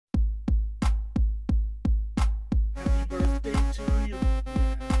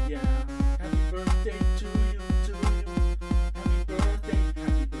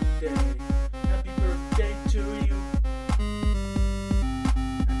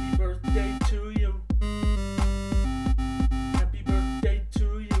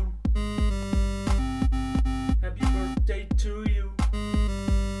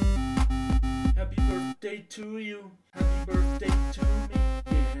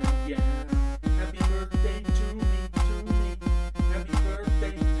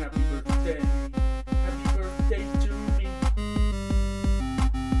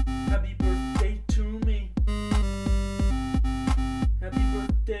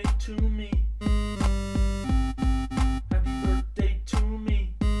birthday to me. Happy birthday to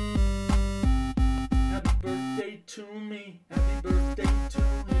me. Happy birthday to me. Happy birthday to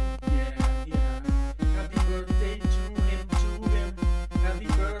him. Yeah, yeah. Happy birthday to him. Happy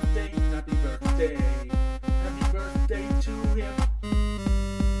birthday, happy birthday. Happy birthday to him.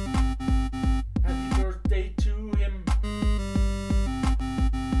 Happy birthday to him.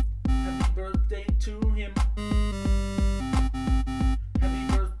 Happy birthday to him. Happy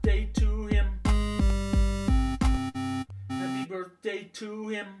birthday to him. Happy birthday to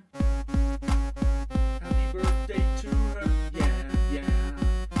him. Happy birthday to her. Yeah, yeah.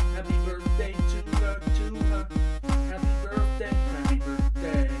 Happy birthday to her, to her. Happy birthday, happy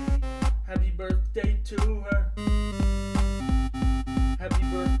birthday. Happy birthday to her. Happy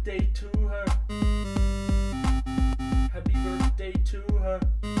birthday to her. Happy birthday to her.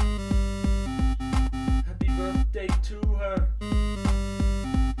 Happy birthday to her.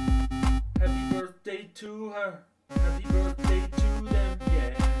 Happy birthday to her. Happy birthday to them.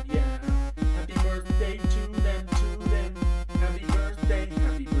 Yeah, yeah. Happy birthday to them, to them. Happy birthday,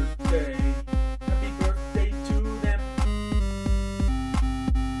 happy birthday. Happy birthday to them.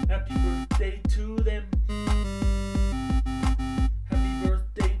 Happy birthday to them. Happy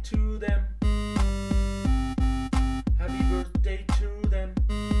birthday to them. Happy birthday to them.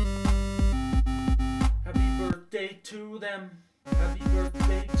 Happy birthday to them. Happy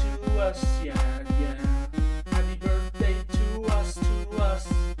birthday to us, yeah, yeah. Happy birthday to us, to us.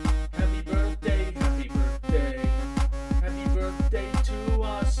 Happy birthday, happy birthday. Happy birthday to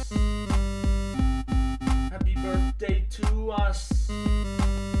us. Happy birthday to us.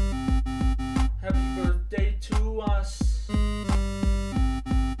 Happy birthday to us.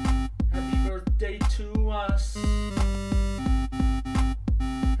 Happy birthday to us.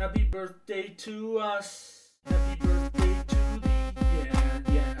 Happy birthday to us. Happy birthday to thee, yeah,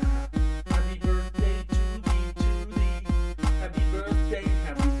 yeah. Happy birthday to thee. Happy birthday,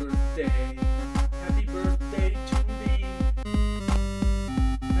 happy birthday. Happy birthday to thee.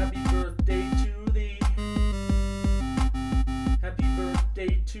 Happy birthday to thee. Happy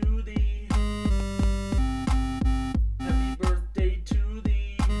birthday to thee. Happy birthday to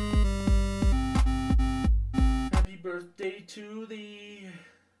thee. Happy birthday to thee.